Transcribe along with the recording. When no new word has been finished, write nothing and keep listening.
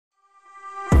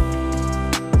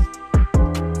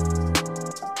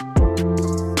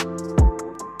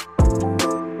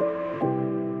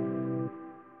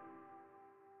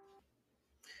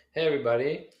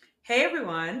everybody. Hey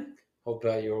everyone. Hope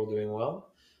you're all doing well.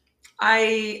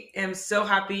 I am so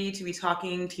happy to be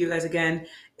talking to you guys again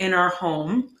in our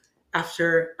home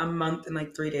after a month and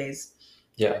like 3 days.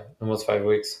 Yeah, almost 5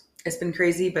 weeks. It's been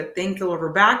crazy, but thank the Lord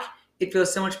we're back. It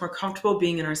feels so much more comfortable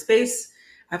being in our space.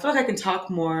 I feel like I can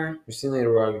talk more We've seen the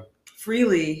rug.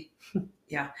 freely.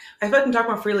 Yeah, I feel like I can talk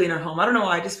more freely in our home. I don't know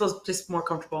why. I just feel just more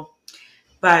comfortable.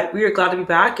 But we are glad to be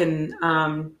back and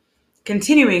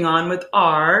continuing on with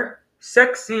our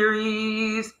sex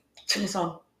series. Sing a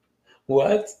song.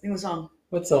 What? Sing the song.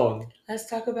 What song? Let's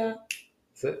talk about.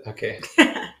 Is it? Okay.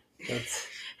 That's...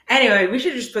 Anyway, we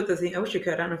should just put the thing. I wish we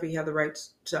could. I don't know if we have the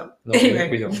rights. So No,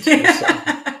 anyway, we don't.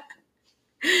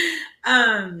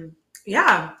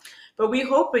 Yeah, but we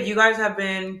hope that you guys have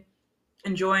been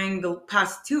enjoying the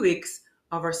past 2 weeks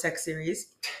of our sex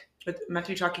series with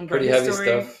Matthew talking about Pretty his heavy story.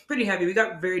 stuff. Pretty heavy. We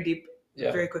got very deep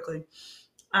very quickly.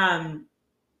 I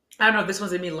don't know if this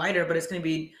one's gonna be lighter, but it's gonna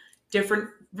be different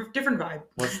vibe.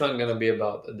 Well, it's not gonna be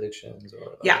about addictions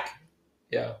or yeah.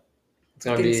 It's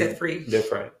gonna Getting be set free.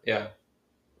 Different. Yeah.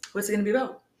 What's it gonna be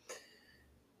about?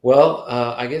 Well,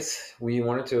 I guess we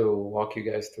wanted to walk you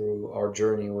guys through our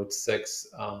journey with sex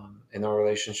in our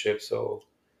relationship. So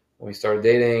when we started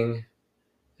dating,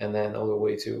 and then all the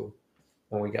way to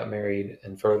when we got married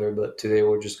and further. But today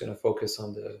we're just going to focus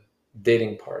on the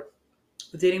dating part.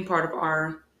 The dating part of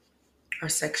our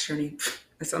sex journey.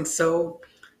 That sounds so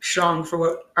strong for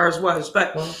what ours was,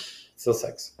 but still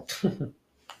sex.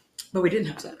 But we didn't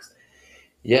have sex.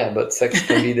 Yeah, but sex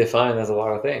can be defined as a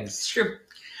lot of things. It's true.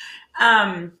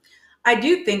 I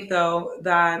do think though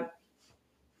that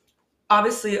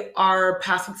obviously our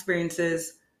past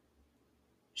experiences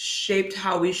shaped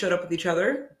how we showed up with each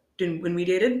other when we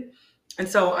dated. And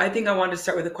so I think I wanted to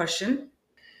start with a question.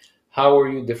 How were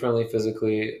you differently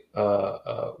physically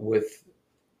with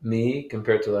me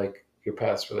compared to like your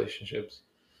past relationships?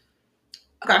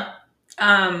 Okay.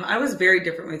 I was very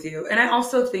different with you. And I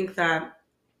also think that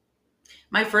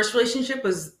my first relationship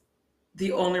was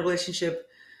the only relationship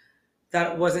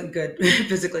that wasn't good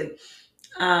physically.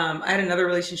 I had another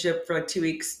relationship for like 2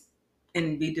 weeks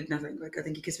and we did nothing. Like I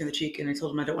think he kissed me on the cheek and I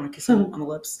told him I don't want to kiss him on the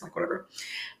lips, like whatever.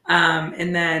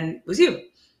 And then it was you.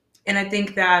 And I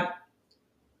think that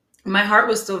my heart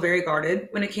was still very guarded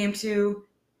when it came to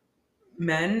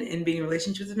men and being in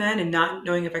relationships with men and not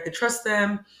knowing if I could trust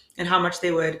them and how much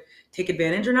they would take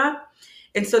advantage or not.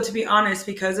 And so to be honest,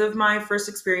 because of my first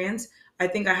experience, I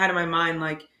think I had in my mind,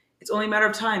 like, it's only a matter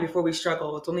of time before we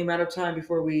struggle. It's only a matter of time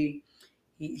before we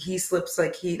slip up,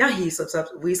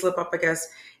 we slip up, I guess,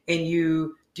 and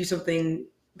you do something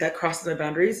that crosses my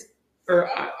boundaries, or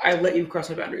I let you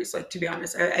cross my boundaries. Like, to be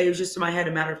honest, I was just in my head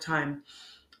a matter of time.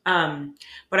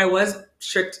 But I was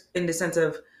strict in the sense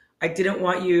of I didn't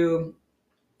want you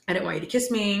to kiss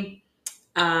me.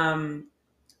 I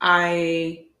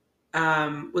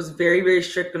was very, very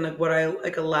strict on like what I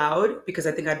like allowed because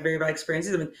I think I had very bad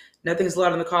experiences. I mean, nothing's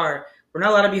allowed in the car. We're not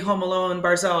allowed to be home alone by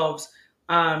ourselves.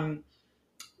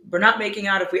 We're not making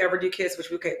out if we ever do kiss, which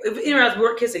we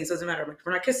weren't kissing, so it doesn't matter. Like,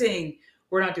 we're not kissing.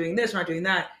 We're not doing this. We're not doing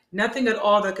that. Nothing at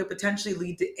all that could potentially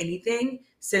lead to anything,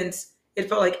 since it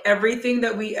felt like everything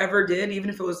that we ever did, even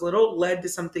if it was little, led to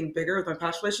something bigger with my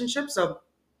past relationship. So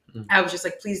I was just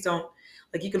like, please don't.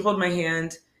 Like, you can hold my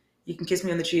hand. You can kiss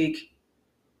me on the cheek.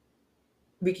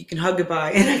 You can hug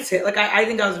goodbye, and that's it. Like, I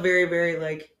think I was very, very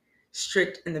like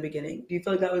strict in the beginning. Do you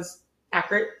feel like that was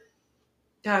accurate?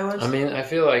 How I was? I mean, I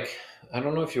feel like, I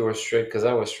don't know if you were strict, because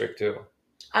I was strict too.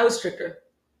 I was stricter.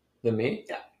 Than me?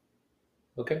 Yeah.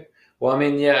 Okay. Well, I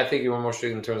mean, yeah, I think you were more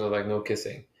strict in terms of like no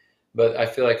kissing. But I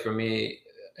feel like for me,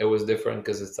 it was different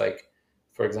because it's like,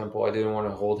 for example, I didn't want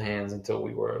to hold hands until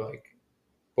we were like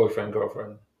boyfriend,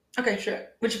 girlfriend. Okay, sure.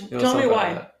 Which, tell me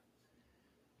why. Like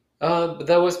but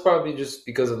that was probably just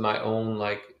because of my own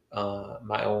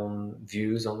my own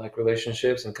views on like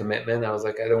relationships and commitment. I was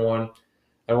like, I don't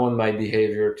want my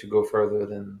behavior to go further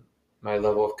than my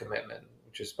level of commitment,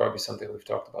 which is probably something we've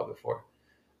talked about before.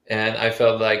 And I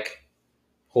felt like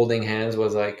holding hands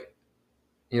was like,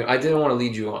 I didn't want to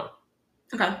lead you on.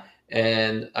 Okay.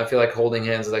 And I feel like holding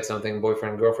hands is like something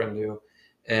boyfriend and girlfriend do.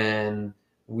 And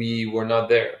we were not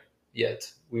there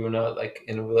yet. We were not like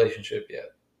in a relationship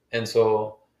yet. And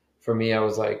so for me, I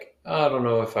was like, I don't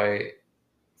know if I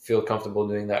feel comfortable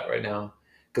doing that right now.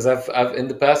 Because I've in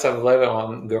the past, I've led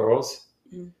on girls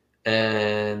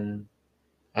and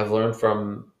I've learned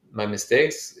from my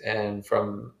mistakes and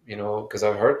from, because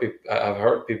I've hurt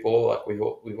people, like we've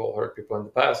all hurt people in the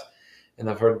past, and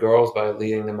I've hurt girls by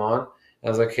leading them on. And I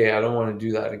was like, hey, I don't want to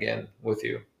do that again with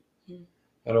you.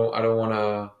 I don't want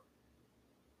to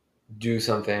do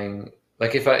something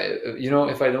Like if I,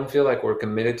 if I don't feel like we're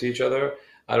committed to each other,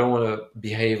 I don't want to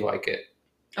behave like it.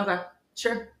 Okay,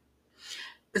 sure.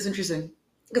 That's interesting.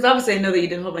 Because obviously I know that you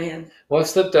didn't hold my hand. Well, I've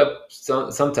slipped up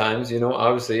sometimes,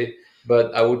 obviously,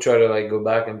 but I would try to like go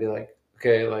back and be like,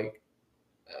 okay, like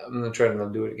I'm gonna try to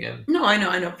not do it again. No, I know,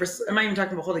 I know. I'm not even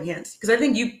talking about holding hands because I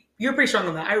think you're pretty strong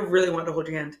on that. I really wanted to hold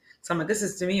your hand, so I'm like, this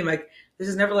is to me. I'm like, this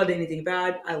has never led to anything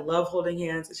bad. I love holding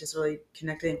hands. It's just really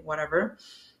connecting, whatever.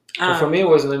 Well, for me, it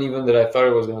wasn't even that I thought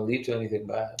it was going to lead to anything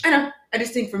bad. I know. I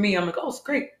just think for me, I'm like, oh, it's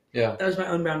great. Yeah. That was my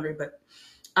own boundary, but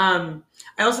I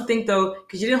also think though,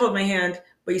 because you didn't hold my hand,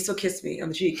 but you still kissed me on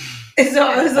the cheek, and so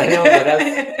I was like, I know,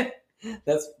 but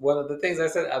that's one of the things I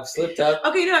said. I've slipped up.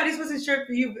 Okay, no, I just wasn't sure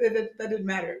for you. That didn't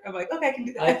matter. I'm like, okay, I can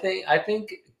do that. I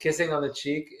think kissing on the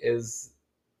cheek is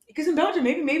because in Belgium,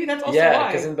 maybe that's also why.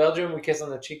 Because in Belgium we kiss on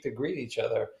the cheek to greet each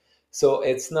other, so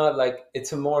it's not like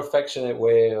it's a more affectionate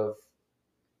way of.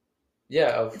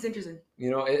 Yeah, it's interesting.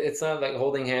 It's not like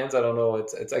holding hands. I don't know.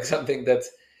 It's like something that's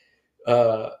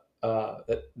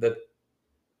that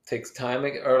takes time,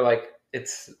 or like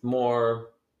it's more.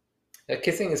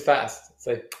 Kissing is fast. It's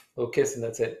like a little kiss and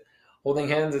that's it. Holding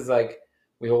hands is like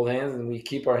we hold hands and we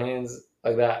keep our hands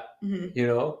like that. Mm-hmm.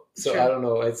 So sure. I don't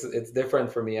know. It's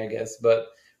different for me, I guess, but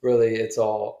really it's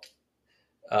all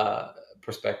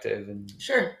perspective and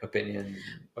sure opinion,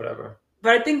 whatever.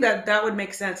 But I think that would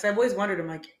make sense. I've always wondered. I'm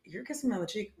like, you're kissing me on the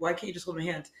cheek. Why can't you just hold my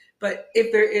hand? But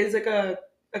if there is like a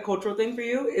cultural thing for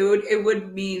you,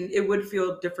 it would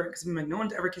feel different because I'm like, no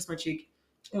one's ever kissed my cheek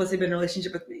unless they've been in a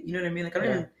relationship with me. You know what I mean? Like I don't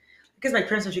even kiss my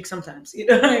parents on the cheek sometimes. You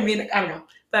know what I mean? Like, I don't know.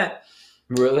 But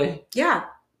really, yeah.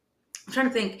 I'm trying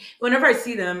to think. Whenever I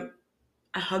see them,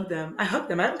 I hug them. I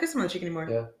don't kiss them on the cheek anymore.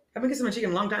 Yeah. I've been kissing my cheek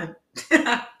in a long time.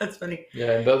 That's funny.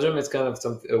 Yeah, in Belgium, it's kind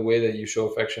of a way that you show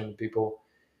affection to people.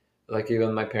 Like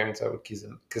even my parents, I would kiss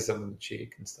them on the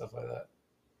cheek and stuff like that.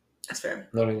 That's fair.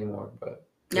 Not anymore, but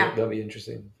yeah, that'd be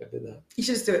interesting if I did that. You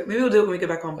should just do it. Maybe we'll do it when we get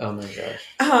back home. Oh my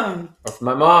gosh. Or for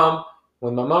my mom,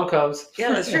 when my mom comes.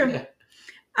 Yeah, that's true.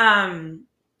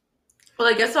 Well,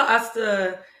 I guess I'll ask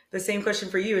the same question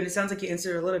for you, and it sounds like you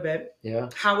answered a little bit. Yeah.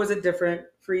 How was it different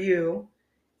for you,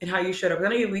 and how you showed up? I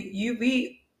know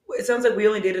it sounds like we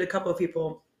only dated a couple of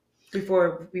people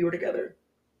before we were together.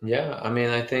 Yeah, I mean,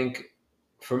 I think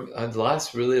from the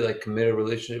last really like committed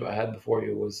relationship I had before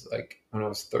you was like when I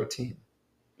was 13.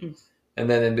 And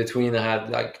then in between I had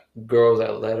like girls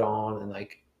that led on and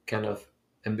like kind of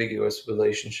ambiguous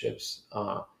relationships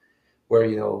where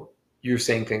you're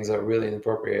saying things that are really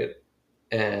inappropriate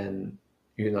and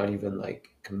you're not even like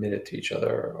committed to each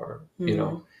other, or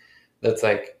that's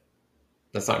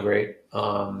not great.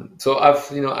 So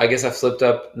I've I guess I've slipped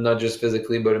up, not just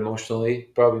physically but emotionally,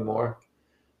 probably more.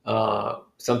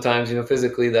 Sometimes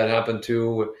physically that happened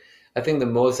too. I think the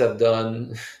most I've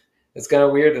done it's kind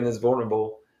of weird and it's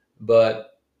vulnerable,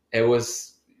 but it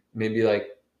was maybe like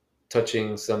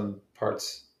touching some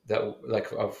parts that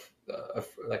like of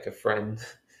like a friend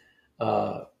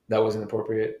that was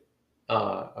inappropriate,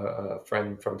 a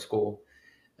friend from school,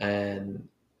 and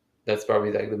that's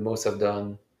probably like the most I've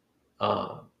done,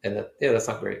 and that's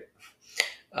not great.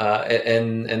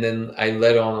 And then I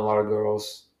led on a lot of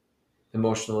girls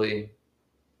emotionally,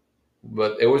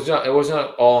 but it was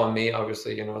not all on me.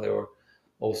 Obviously, they were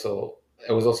also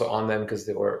it was also on them because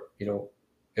they were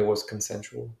it was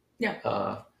consensual.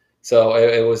 Yeah. So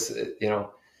it was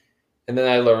and then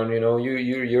I learned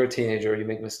you're a teenager, you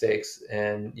make mistakes,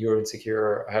 and you're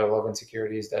insecure. I had a lot of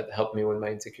insecurities that helped me with my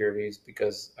insecurities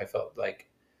because I felt like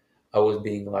I was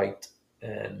being liked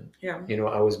and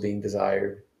I was being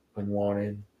desired and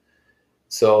wanted.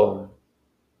 So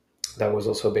that was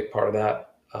also a big part of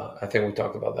that. I think we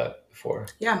talked about that before.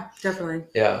 Yeah, definitely.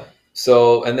 Yeah.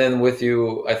 So, and then with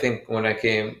you, I think when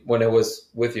I was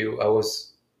with you, I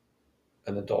was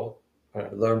an adult. I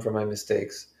learned from my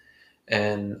mistakes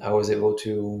and I was able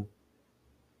to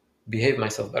behave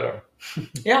myself better.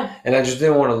 Yeah. And I just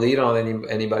didn't want to lead on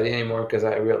anybody anymore because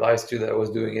I realized too that I was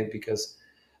doing it because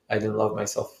I didn't love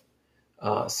myself.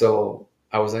 So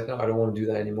I was like, no, I don't want to do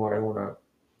that anymore. I don't want to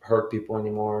hurt people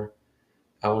anymore.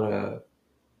 I want to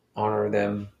honor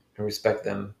them and respect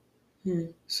them.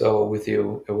 So with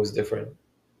you, it was different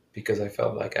because I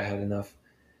felt like I had enough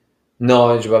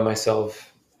knowledge about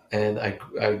myself and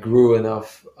I grew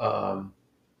enough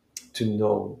to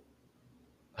know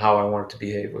how I wanted to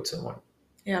behave with someone.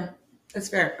 Yeah, that's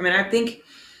fair. I mean, I think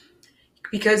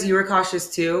because you were cautious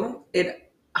too,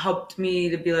 it helped me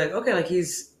to be like, okay, like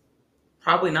he's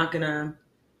probably not gonna,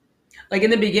 like in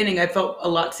the beginning, I felt a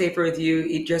lot safer with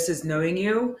you just as knowing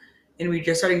you and we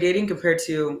just starting dating compared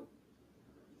to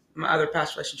my other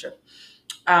past relationship.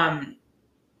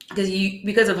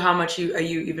 because of how much you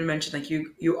even mentioned, like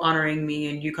you honoring me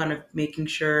and you kind of making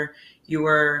sure you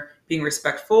were being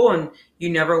respectful, and you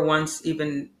never once,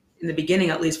 even in the beginning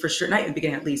at least, for sure, not in the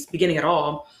beginning at least, beginning at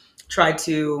all, tried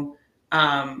to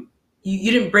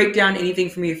you didn't break down anything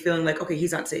for me feeling like, okay,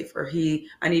 he's not safe, or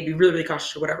I need to be really, really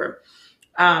cautious, or whatever.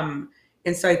 um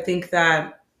and so I think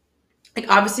that, like,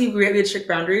 obviously we had strict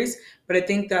boundaries, but I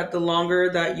think that the longer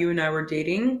that you and I were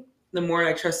dating, the more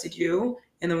I trusted you,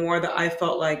 and the more that I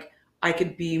felt like I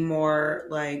could be more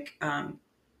like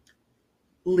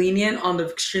lenient on the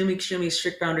extremely, extremely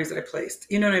strict boundaries that I placed.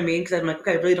 You know what I mean? Because I'm like,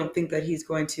 okay, I really don't think that he's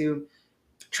going to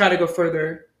try to go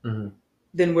further Mm-hmm.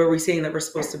 than where we're saying that we're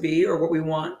supposed to be, or what we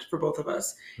want for both of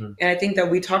us. Mm-hmm. And I think that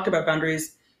we talked about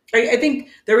boundaries. I think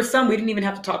there were some we didn't even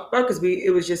have to talk about, because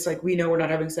it was just like, we know we're not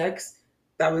having sex.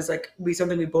 That was like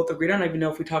something we both agreed on. I don't even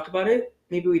know if we talked about it.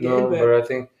 Maybe we did, No, but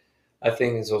but I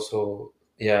think it's also,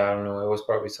 yeah, I don't know. It was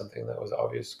probably something that was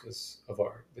obvious because of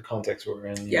the context we're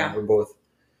in. yeah, We're both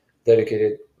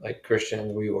dedicated like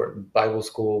Christians. We were in Bible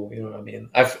school. You know what I mean?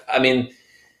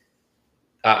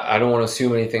 I don't want to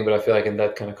assume anything, but I feel like in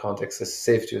that kind of context, it's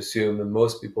safe to assume that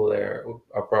most people there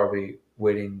are probably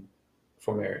waiting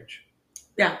for marriage.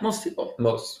 yeah, most people,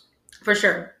 Most. for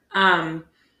sure.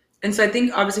 And so I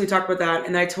think obviously we talked about that,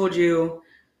 and I told you,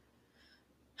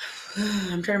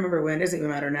 I'm trying to remember when. It doesn't even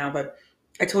matter now, but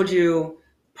I told you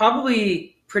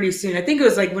probably pretty soon. I think it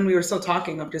was like when we were still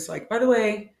talking. I'm just like, by the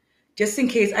way, just in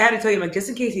case, I had to tell you, like, just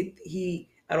in case he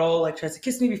at all like tries to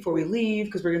kiss me before we leave,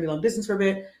 because we're gonna be long distance for a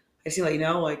bit. I just need to let you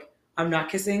know, like, I'm not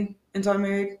kissing until I'm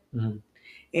married. Mm-hmm.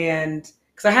 And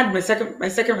because I had my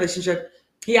second relationship,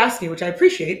 he asked me, which I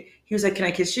appreciate. He was like, "Can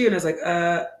I kiss you?" And I was like,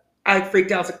 I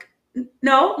freaked out. I was like,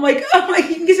 "No." I'm like,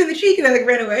 "You can kiss me in the cheek," and I like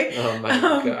ran away. Oh my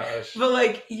gosh. But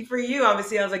like, for you,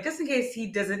 obviously, I was like, just in case he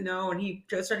doesn't know and he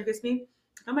just started to kiss me,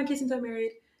 I'm not kissing until I'm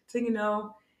married, so you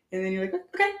know. And then you're like,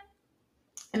 okay,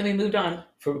 and then we moved on.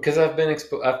 Because I've been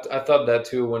I thought that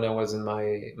too when I was in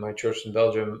my church in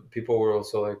Belgium. People were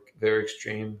also like very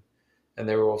extreme, and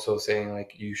they were also saying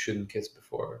like you shouldn't kiss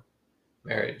before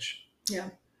marriage. Yeah.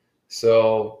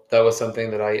 So that was something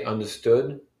that I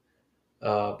understood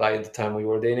by the time we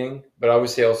were dating. But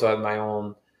obviously, I also had my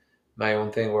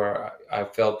own thing where I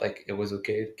felt like it was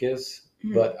okay to kiss.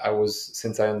 Mhm. But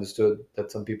since I understood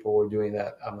that some people were doing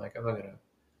that, I'm like, I'm not gonna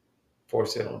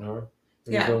force it on her.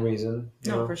 There's Yeah. no reason,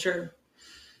 No, for sure.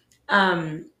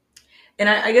 Um, and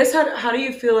I guess how do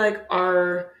you feel like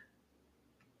I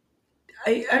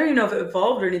don't even know if it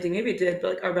evolved or anything. Maybe it did,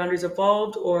 but like our boundaries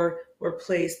evolved or were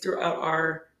placed throughout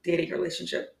our dating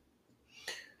relationship.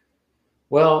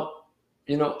 Well,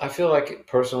 I feel like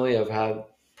personally I've had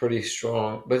pretty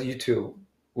strong, but you too.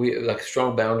 We like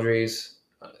strong boundaries,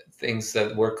 things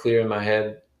that were clear in my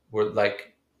head were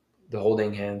like the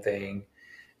holding hand thing,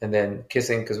 and then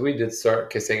kissing because we did start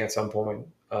kissing at some point,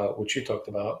 which you talked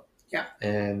about. Yeah.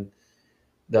 And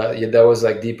that was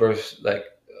like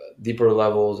deeper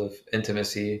levels of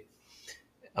intimacy,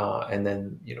 and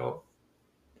then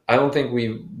I don't think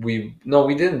we no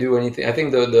we didn't do anything. I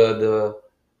think the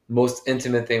most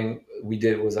intimate thing we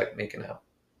did was like making out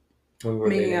when we were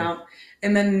Making dating. out,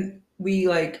 and then we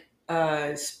like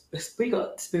what do you call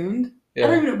it? Spooned. I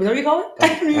don't Yeah, even know. Is that what you call it? I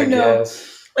don't I even know.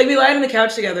 guess. Like, we lied on the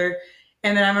couch together,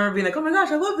 and then I remember being like, "Oh my gosh,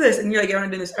 I love this," and you're like, "I'm not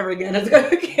doing this ever again." I was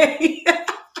like, "Okay."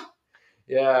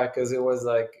 Yeah, because it was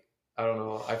like I don't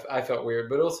know. I felt weird,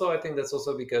 but also I think that's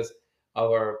also because of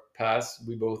our past.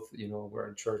 We both were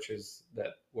in churches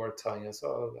that were telling us,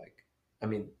 oh, like I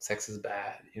mean, sex is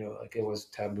bad. Like it was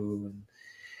taboo and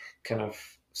kind of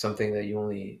something that you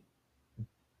only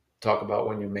talk about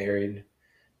when you're married,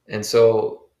 and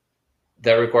so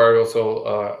that required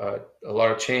also a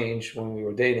lot of change when we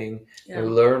were dating. Yeah. We're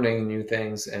learning new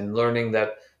things and learning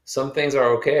that some things are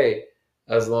okay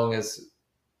as long as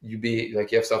you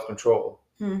have self-control.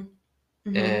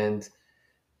 Mm-hmm. And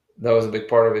that was a big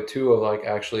part of it too, of like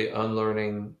actually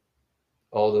unlearning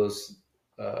all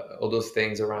those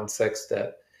things around sex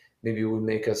that maybe would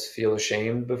make us feel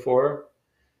ashamed before,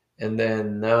 and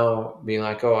then now being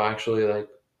like, oh, actually, like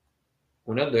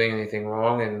we're not doing anything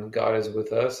wrong and God is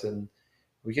with us and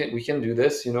we can do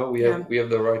this. We Yeah.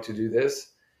 have the right to do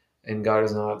this, and God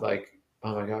is not like,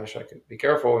 oh my gosh, I could be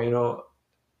careful.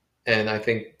 And I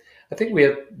think we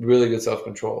had really good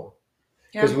self-control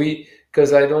because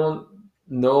Yeah. I don't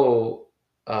know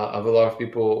of a lot of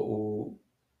people who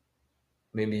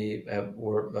maybe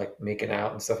were like making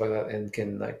out and stuff like that and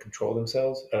can like control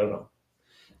themselves. I don't know.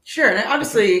 Sure. And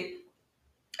obviously,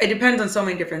 it depends on so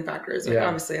many different factors. Like, Yeah.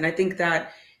 obviously, and I think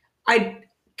that I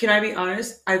can I be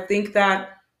honest. I think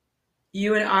that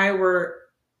you and I were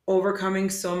overcoming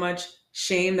so much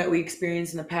shame that we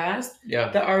experienced in the past, Yeah.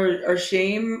 that our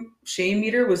shame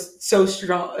meter was so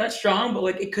strong, not strong, but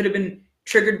like it could have been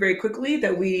triggered very quickly,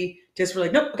 that we just were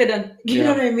like, nope, okay, done. You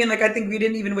know Yeah. what I mean? Like, I think we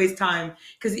didn't even waste time,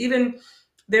 because even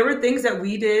there were things that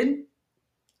we did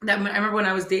that I remember when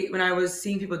I was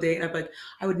seeing people date, and I'd be like,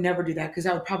 I would never do that because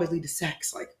that would probably lead to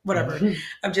sex, like whatever.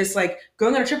 I'm just like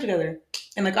going on a trip together,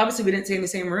 and like obviously we didn't stay in the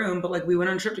same room, but like we went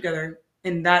on a trip together,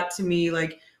 and that to me,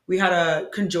 like, we had a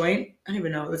conjoint. I don't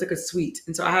even know. It was like a suite,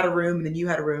 and so I had a room, and then you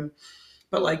had a room.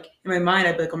 But like in my mind,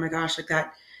 I'd be like, oh my gosh, like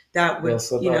that They'll would,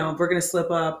 slip you know, up. we're gonna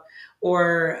slip up.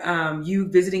 Or you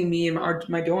visiting me in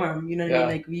my dorm, you know what I mean? Yeah.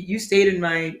 Like you stayed in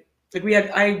my, like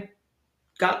I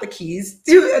got the keys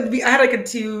to, I had like a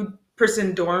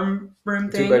 2-person dorm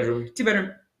room Two thing, bedroom. 2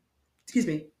 bedroom, excuse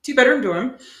me, 2-bedroom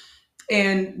dorm,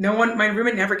 and no one, my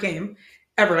roommate never came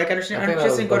ever. Like, I I understand, I think that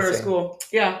just was a didn't go to our blessing. school.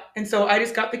 Yeah, and so I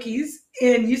just got the keys,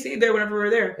 and you stayed there whenever we were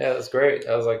there. Yeah, that's great.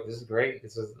 I was like, this is great.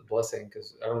 This is a blessing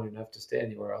because I don't even have to stay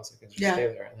anywhere else. I can just Yeah. stay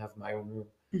there and have my own room.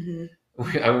 Hmm.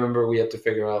 I remember we had to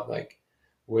figure out like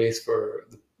ways for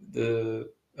the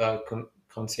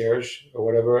concierge or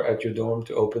whatever at your dorm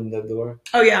to open the door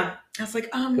Oh yeah, I was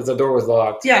like, because the door was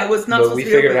locked. yeah, it was not But supposed we to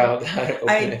be figured open. out how to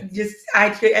open it.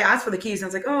 I asked for the keys, and I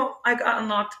was like, oh, I got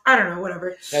unlocked. I don't know,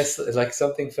 whatever. That's like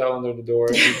something fell under the door.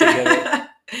 You could get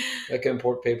it, like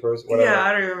import papers, whatever. Yeah,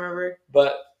 I don't even remember.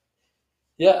 But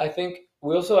yeah, I think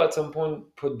we also at some point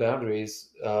put boundaries.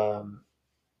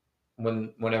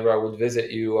 Whenever I would visit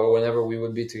you or whenever we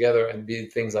would be together, and be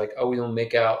things like, oh, we don't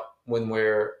make out when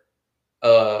we're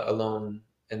alone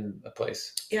in a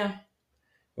place, Yeah,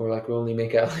 or like we only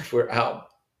make out if we're out.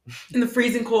 in the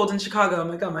freezing cold in Chicago. I'm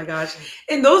like, oh my gosh.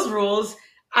 And those rules,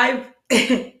 I've,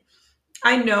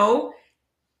 I know,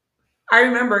 I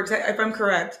remember, because if I'm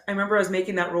correct, I remember I was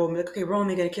making that rule. I'm like, okay, we're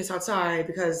only going to kiss outside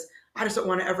because I just don't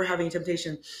want to ever have any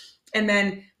temptation. And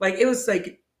then, like, it was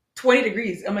like 20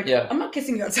 degrees. I'm like, Yeah. I'm not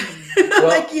kissing you outside. Well,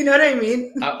 like, you know what I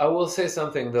mean? I will say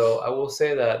something though. I will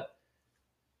say that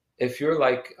if you're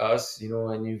like us,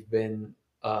 and you've been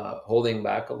holding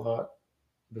back a lot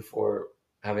before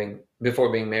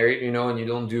being married, and you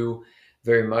don't do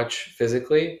very much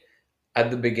physically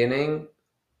at the beginning,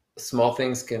 small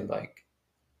things can like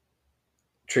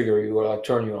trigger you or like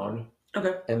turn you on.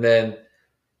 Okay. And then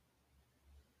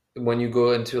when you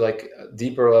go into like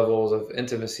deeper levels of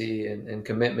intimacy and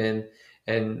commitment,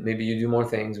 and maybe you do more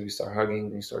things, you start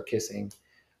hugging, you start kissing,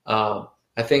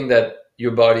 I think that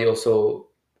your body also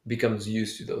becomes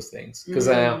used to those things. Because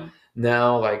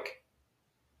now, like,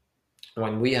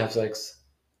 when we have sex,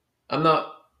 I'm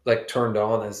not like turned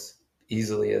on as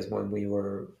easily as when we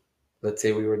were, let's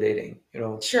say we were dating,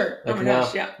 Sure. like oh my now,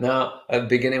 gosh, yeah. now at the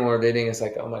beginning when we're dating, it's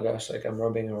like, oh my gosh, like I'm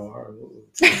rubbing her arm,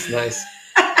 it's nice.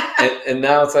 And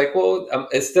now it's like, well,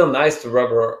 it's still nice to rub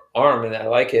her arm, and I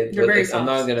like it. You're but very I'm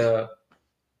not soft. gonna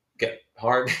get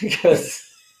hard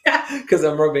because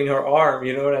I'm rubbing her arm.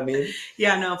 You know what I mean?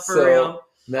 Yeah, no, for So real.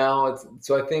 now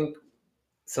I think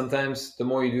sometimes the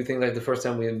more you do things, like the first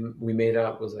time we made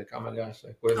out was like, oh my gosh,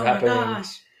 like what's Oh my happening?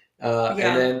 gosh. Yeah.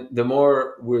 And then the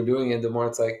more we're doing it, the more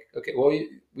it's like, okay, well,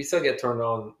 we still get turned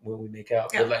on when we make out,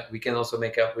 Yeah. but like we can also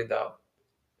make out without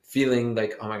feeling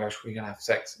like, oh my gosh, we're gonna have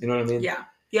sex. You know what I mean? Yeah.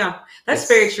 Yeah. That's It's-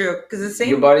 very true. Because the same.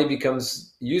 Your body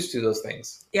becomes used to those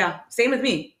things. Yeah. Same with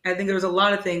me. I think there was a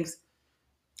lot of things,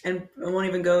 and I won't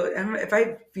even go. I don't know,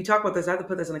 if you talk about this, I have to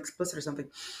put this on explicit or something.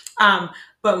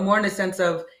 But more in the sense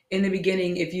of, in the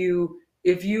beginning, if you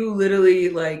literally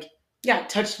like,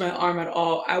 touched my arm at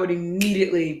all, I would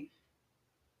immediately.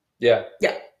 Yeah.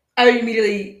 I would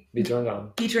immediately Be turned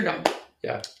on.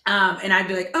 Yeah. And I'd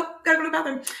be like, oh, gotta go to the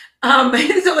bathroom.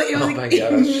 So like it was Oh my like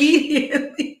gosh.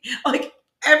 immediately, like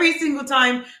every single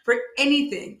time for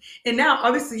anything. And now,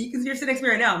 obviously, you're sitting next to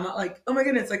me right now. I'm not like, oh my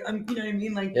goodness, like I'm, you know what I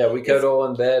mean? Like, Yeah, we cuddle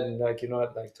in bed and like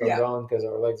like turned Yeah. on because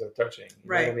our legs are touching. You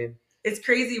know what I Right. mean? it's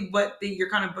crazy what your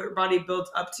kind of body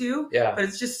builds up to. Yeah. But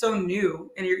it's just so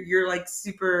new, and you're like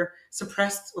super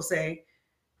suppressed, we'll say,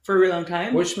 for a really long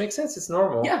time. Which makes sense. It's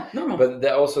normal. Yeah, normal. But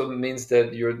that also means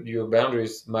that your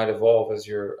boundaries might evolve as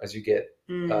you get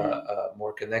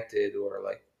more connected, or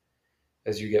like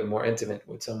as you get more intimate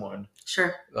with someone.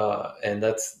 Sure. And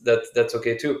that's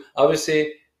okay too.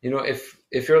 Obviously,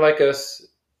 if you're like us,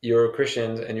 you're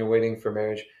Christians and you're waiting for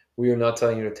marriage, we are not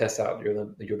telling you to test out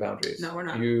your boundaries. No, we're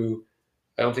not.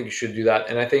 I don't think you should do that.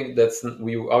 And I think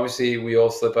we all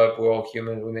slip up. We're all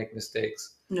human. We make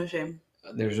mistakes. No shame.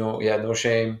 There's no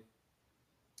shame.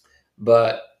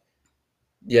 But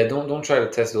yeah, don't try to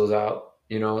test those out.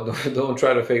 Don't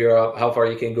try to figure out how far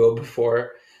you can go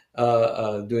before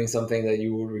doing something that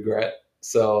you will regret.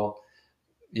 So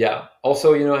yeah.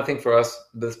 Also, I think for us,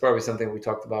 that's probably something we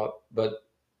talked about, but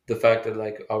the fact that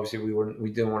like obviously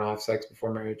we didn't want to have sex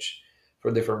before marriage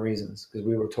for different reasons because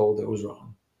we were told it was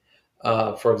wrong.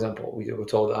 For example, we were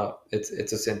told it's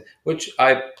a sin, which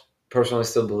I personally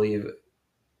still believe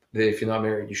that if you're not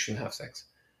married, you shouldn't have sex.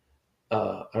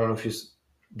 I don't know if you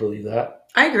believe that.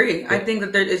 I agree. I Yeah. think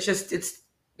that It's just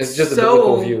a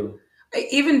biblical so view.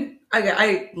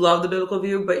 I love the biblical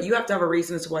view, but you have to have a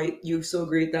reason as to why you so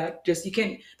agree that just you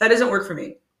can't that doesn't work for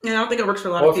me. And I don't think it works for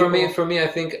a lot Well, of people. for me, I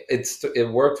think it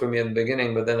worked for me in the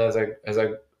beginning, but then as I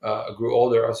grew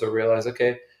older, I also realized,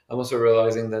 okay, I'm also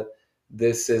realizing that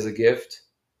this is a gift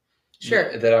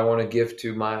Sure, that I want to give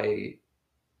to my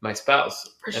spouse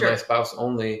for and my sure, spouse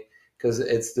only because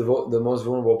it's the most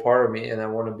vulnerable part of me, and I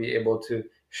want to be able to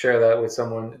share that with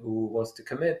someone who wants to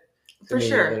commit to for me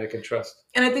and that sure. I can trust.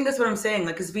 And I think that's what I'm saying.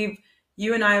 Like, because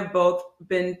you and I have both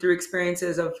been through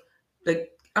experiences of,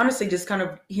 like, honestly, just kind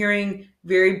of hearing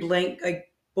very blank,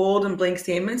 like, bold and blank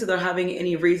statements without having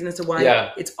any reason as to why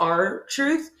Yeah, it's our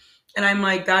truth. And I'm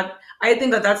like, that, I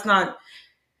think that that's not,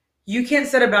 you can't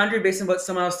set a boundary based on what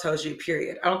someone else tells you,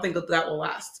 period. I don't think that that will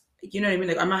last. You know what I mean?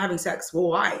 Like, I'm not having sex. Well,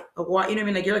 why? Like, why? You know what I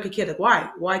mean? Like, you're like a kid. Like,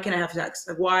 why? Why can't I have sex?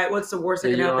 Like, why? What's the worst that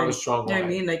yeah, can you don't have a happen? strong You know what I why.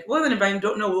 mean? Like, well, then if I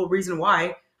don't know the reason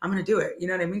why, I'm going to do it. You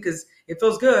know what I mean? Because it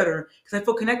feels good or because I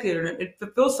feel connected or it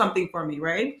fulfills something for me,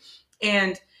 right?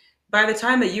 And by the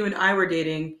time that you and I were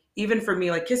dating, even for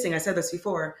me, like kissing, I said this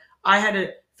before, I had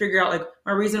to figure out like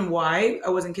my reason why I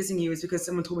wasn't kissing you is because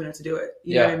someone told me not to do it.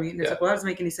 You know what I Yeah, mean? And it's yeah, like, well, that doesn't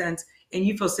make any sense. And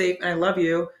you feel safe and I love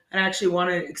you and I actually want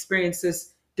to experience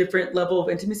this different level of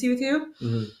intimacy with you.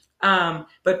 hmm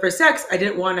But for sex, I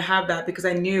didn't want to have that because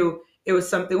I knew it was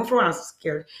something. Well, for one, I was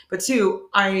scared, but two,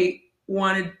 I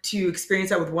wanted to experience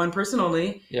that with one person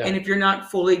only. yeah, And if you're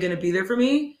not fully going to be there for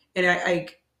me,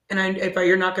 if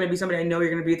you're not going to be somebody I know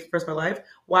you're going to be for the rest of my life,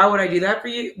 why would I do that for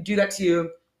you? Do that to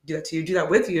you? Do that to you? Do that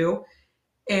with you?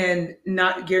 And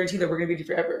not guarantee that we're going to be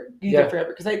forever. Be there yeah. forever.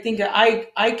 Because I think that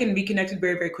I can be connected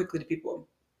very very quickly to people,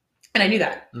 and I knew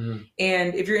that. hmm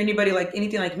And if you're anybody like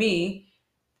anything like me,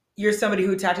 you're somebody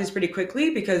who attaches pretty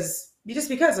quickly because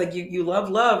like you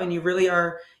love and you really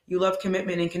are you love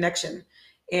commitment and connection.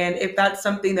 And if that's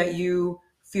something that you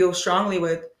feel strongly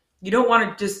with, you don't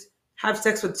want to just have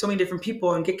sex with so many different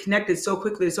people and get connected so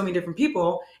quickly to so many different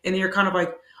people and then you're kind of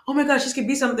like, oh my gosh, this could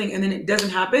be something, and then it doesn't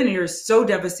happen and you're so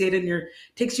devastated and it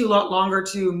takes you a lot longer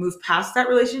to move past that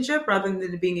relationship rather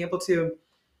than being able to,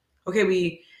 okay,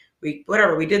 we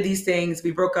whatever, we did these things,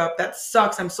 we broke up, that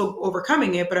sucks, I'm still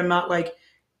overcoming it, but I'm not like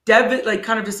like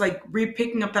kind of just like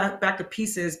re-picking up back to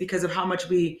pieces because of how much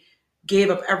we gave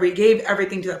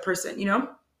everything to that person, you know?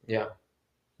 Yeah,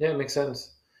 yeah. It makes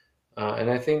sense. And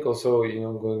I think also,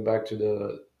 going back to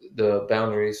the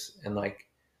boundaries and like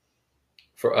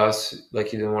for us,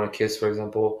 like you didn't want to kiss, for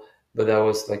example, but that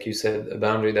was like you said, a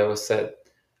boundary that was set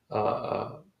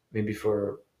maybe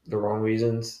for the wrong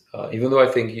reasons. Even though I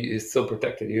think it still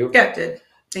protected you, Yeah, it did.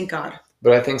 Thank God.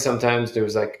 but I think sometimes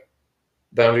there's like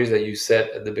boundaries that you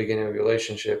set at the beginning of your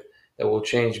relationship that will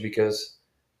change because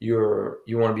you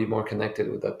want to be more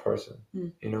connected with that person,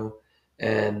 Mm. you know,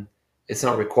 and it's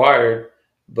not required,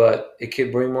 but it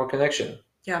could bring more connection.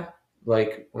 Yeah.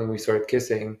 Like when we started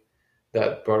kissing,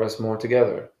 that brought us more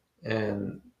together,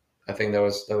 and I think that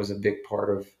was a big part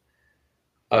of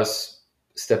us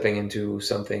stepping into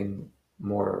something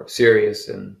more serious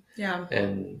Yeah.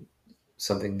 and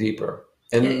something deeper,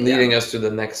 and Yeah. leading us to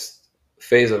the next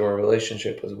phase of our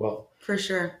relationship as well. For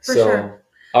sure. For sure. So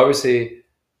obviously,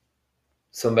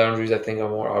 some boundaries I think are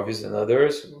more obvious than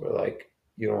others. Where like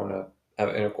you don't want to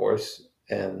have intercourse,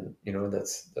 and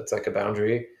that's like a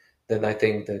boundary. Then I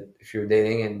think that if you're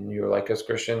dating and you're like us,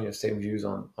 Christian, you have same views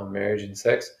on marriage and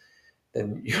sex,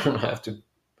 then you don't have to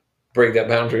break that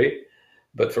boundary.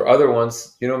 But for other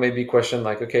ones, maybe question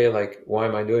like, okay, like why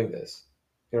am I doing this?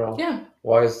 Yeah.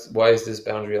 Why is this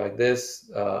boundary like this?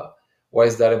 Why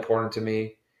is that important to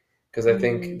me? Because I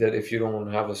think Mm, that if you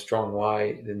don't have a strong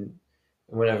why, then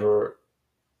whenever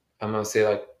I'm gonna say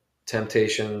like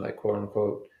temptation, like quote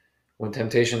unquote, when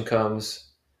temptation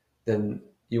comes, then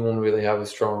you won't really have a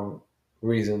strong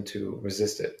reason to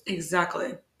resist it.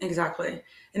 exactly. Exactly.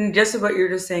 And just what you're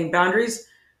just saying, boundaries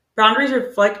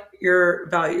reflect your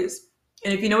values.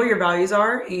 And if you know what your values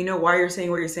are and you know why you're saying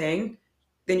what you're saying,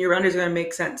 then your boundaries are going to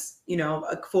make sense,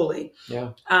 like fully.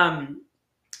 Yeah. Um,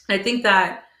 I think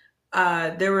that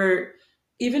there were,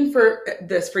 even for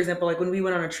this, for example, like when we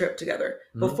went on a trip together.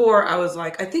 Mhm. Before, I was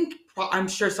like, I'm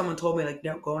sure someone told me like,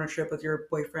 don't go on a trip with your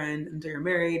boyfriend until you're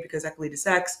married because that could lead to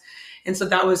sex, and so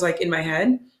that was like in my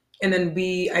head. And then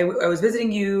I was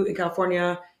visiting you in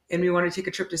California, and we wanted to take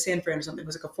a trip to San Fran or something. It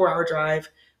was like a 4 hour drive.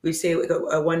 We'd stay like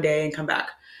a one day and come back.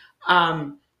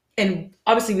 Um, and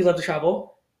obviously, we love to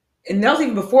travel. and that was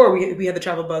even before we had the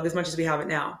travel bug as much as we have it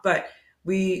now. But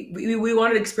we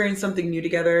wanted to experience something new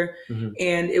together, Mm-hmm.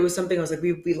 and it was something I was like,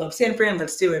 we love San Fran,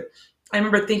 let's do it. I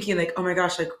remember thinking like, oh my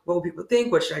gosh, like what will people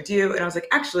think? What should I do? And I was like,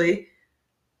 actually,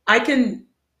 I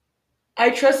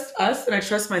trust us and I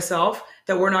trust myself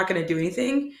that we're not going to do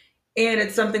anything. And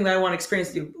it's something that I want to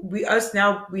experience to do.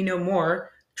 Now we know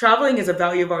more. Traveling is a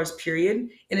value of ours, period.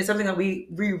 And it's something that we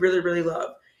really, really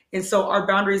love. And so our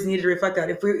boundaries need to reflect that.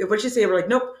 If what you say, we're like,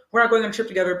 nope, we're not going on a trip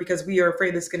together because we are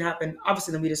afraid this can happen.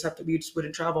 Obviously, then we just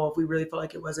wouldn't travel if we really felt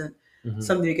like it wasn't Mm-hmm.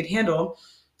 something we could handle.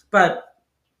 But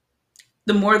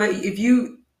the more that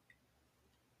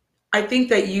I think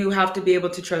that you have to be able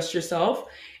to trust yourself.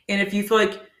 And if you feel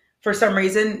like for some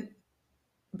reason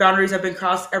boundaries have been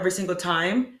crossed every single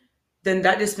time, then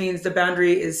that just means the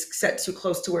boundary is set too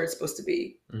close to where it's supposed to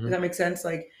be. Mm-hmm. Does that make sense?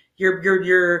 Like your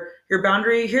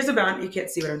boundary, here's a boundary. You can't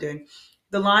see what I'm doing.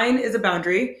 The line is a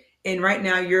boundary. And right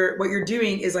now what you're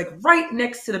doing is like right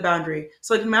next to the boundary.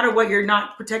 So like no matter what, you're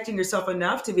not protecting yourself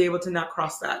enough to be able to not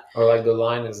cross that. Or like the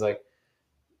line is like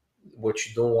what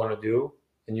you don't want to do,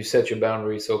 and you set your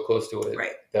boundary so close to it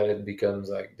Right. that it becomes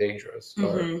like dangerous.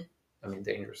 Or Mhm. I mean,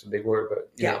 dangerous is a big word,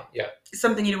 but Yeah. yeah. It's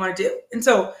something you don't want to do. And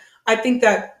so I think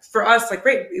that for us, like,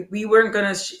 great, we weren't going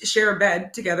to share a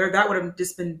bed together. That would have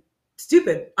just been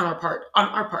stupid on our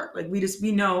part. Like we just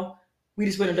wouldn't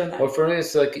have done that. Well, for me,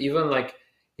 it's like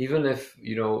even if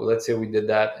let's say we did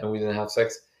that and we didn't have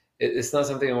sex, it's not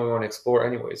something we want to explore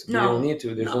anyways. We No. don't need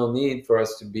to. There's no need for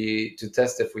us to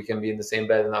test if we can be in the same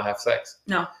bed and not have sex.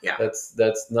 No, yeah.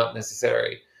 That's not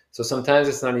necessary. So sometimes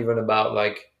it's not even about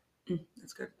like,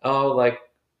 that's good. Oh, like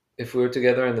if we were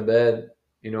together in the bed,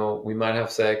 we might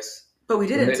have sex. But we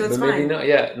didn't, so it's but maybe fine. not.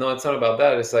 Yeah, no, it's not about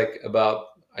that. It's like about,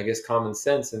 I guess, common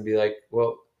sense and be like,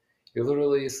 well, you're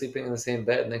literally sleeping in the same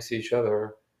bed next to each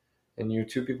other, and you're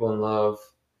two people in love,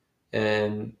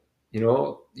 and you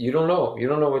don't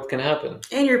know what can happen,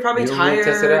 and you're probably tired. Really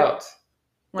test it out.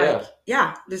 Like,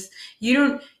 yeah, you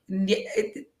don't.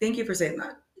 Thank you for saying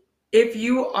that. If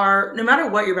you are, no matter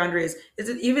what your boundary is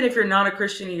even if you're not a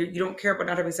Christian and you don't care about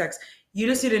not having sex, you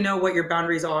just need to know what your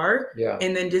boundaries are. Yeah.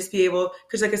 And then just be able,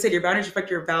 because like I said, your boundaries reflect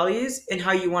your values and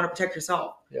how you want to protect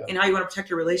yourself. Yeah. And how you want to protect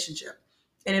your relationship.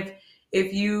 And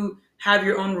if you have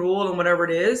your own rule and whatever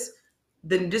it is,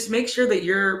 then just make sure that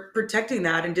you're protecting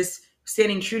that and just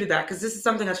standing true to that, because this is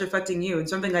something that's reflecting you and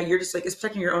something that you're just like, it's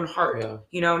protecting your own heart. Yeah.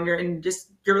 And you're in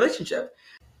just your relationship.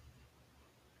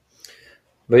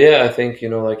 But yeah, I think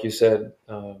like you said,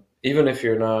 even if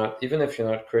you're not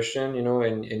Christian,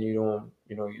 and you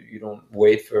don't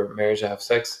wait for marriage to have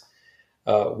sex,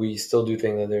 we still do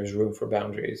think that there's room for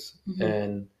boundaries. Mm-hmm.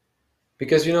 And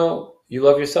because you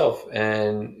love yourself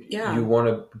and you want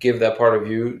to give that part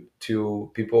of you to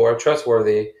people who are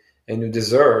trustworthy and who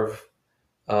deserve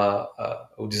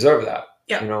that.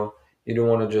 Yeah. You don't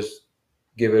want to just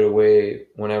give it away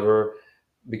whenever,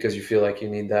 because you feel like you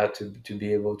need that to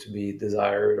be able to be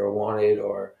desired or wanted,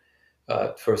 or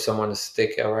for someone to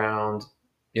stick around,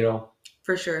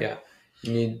 For sure. Yeah.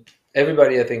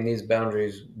 Everybody, I think, needs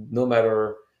boundaries, no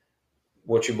matter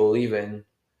what you believe in.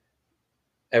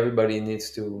 Everybody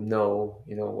needs to know,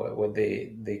 what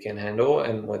they can handle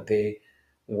and what they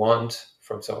want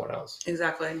from someone else.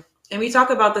 Exactly. And we talk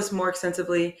about this more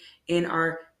extensively in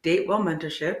our Date Well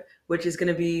mentorship, which is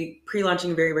going to be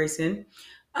pre-launching very, very soon.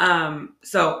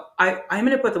 So I'm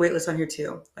going to put the waitlist on here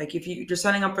too. Like if you're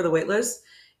signing up for the waitlist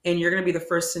and you're going to be the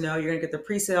first to know, you're going to get the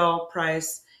pre-sale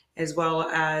price, as well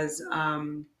as,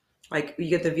 like you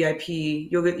get the VIP,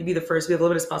 you'll be the first. We have a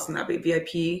little bit of spots on that, but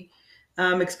VIP,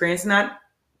 experience in that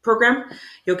program,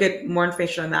 you'll get more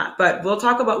information on that. But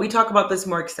we talk about this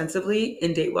more extensively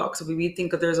in Date Well. So we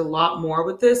think that there's a lot more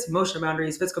with this: emotional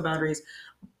boundaries, physical boundaries,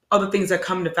 other things that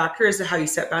come into factor as to how you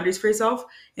set boundaries for yourself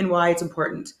and why it's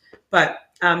important. But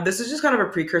this is just kind of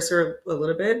a precursor a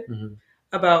little bit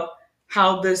about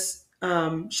how this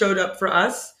showed up for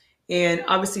us. And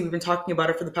obviously we've been talking about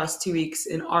it for the past 2 weeks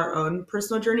in our own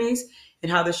personal journeys,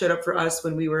 and how this showed up for us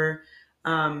when we were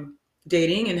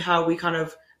dating, and how we kind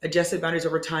of adjusted boundaries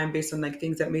over time based on like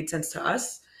things that made sense to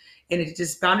us. And it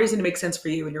just, boundaries need to make sense for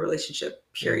you in your relationship,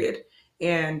 period.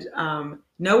 And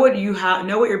know what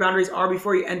your boundaries are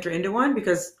before you enter into one,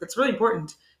 because that's really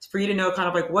important. It's for you to know kind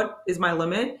of like, what is my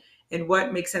limit and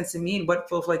what makes sense to me, and what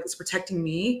feels like it's protecting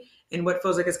me, and what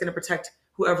feels like it's going to protect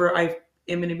whoever I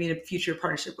am going to be in a future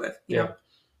partnership with. You know?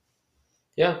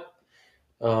 Yeah.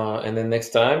 And then next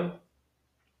time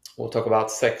we'll talk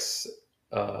about sex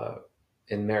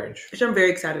in marriage, which I'm very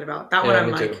excited about. That one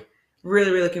I'm like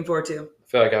really, really looking forward to. I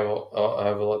feel like I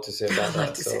have a lot to say about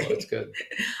that, so it's good.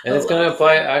 And it's going to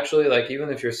apply, actually, like even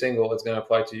if you're single, it's going to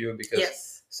apply to you,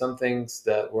 because some things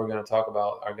that we're going to talk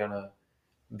about are going to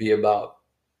be about,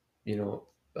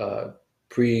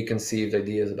 preconceived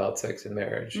ideas about sex and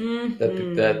marriage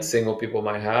that single people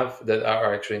might have that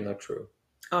are actually not true.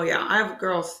 Oh yeah, I have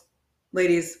girls,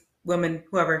 ladies, women,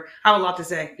 whoever. I have a lot to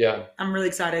say. Yeah, I'm really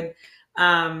excited.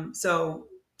 So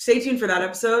stay tuned for that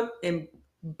episode and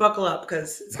buckle up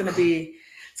because it's gonna be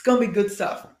good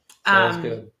stuff. sounds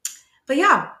good. But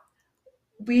yeah,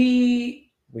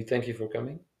 we thank you for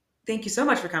coming. Thank you so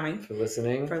much for coming. For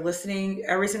listening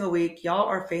every single week. Y'all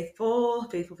are faithful.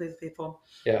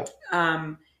 Yeah.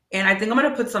 And I think I'm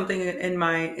gonna put something in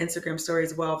my Instagram story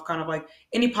as well of kind of like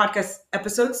any podcast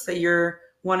episodes that you're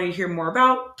wanting to hear more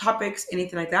about, topics,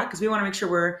 anything like that, because we want to make sure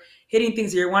we're hitting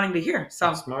things that you're wanting to hear. So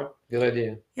that's smart. Good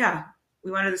idea. Yeah.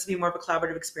 We wanted this to be more of a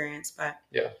collaborative experience, but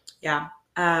yeah.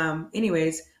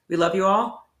 Anyways, we love you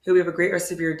all. Hope you have a great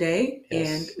rest of your day. Yes.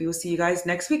 And we will see you guys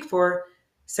next week for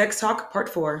Sex Talk Part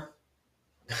 4.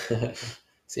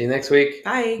 See you next week.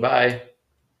 Bye. Bye.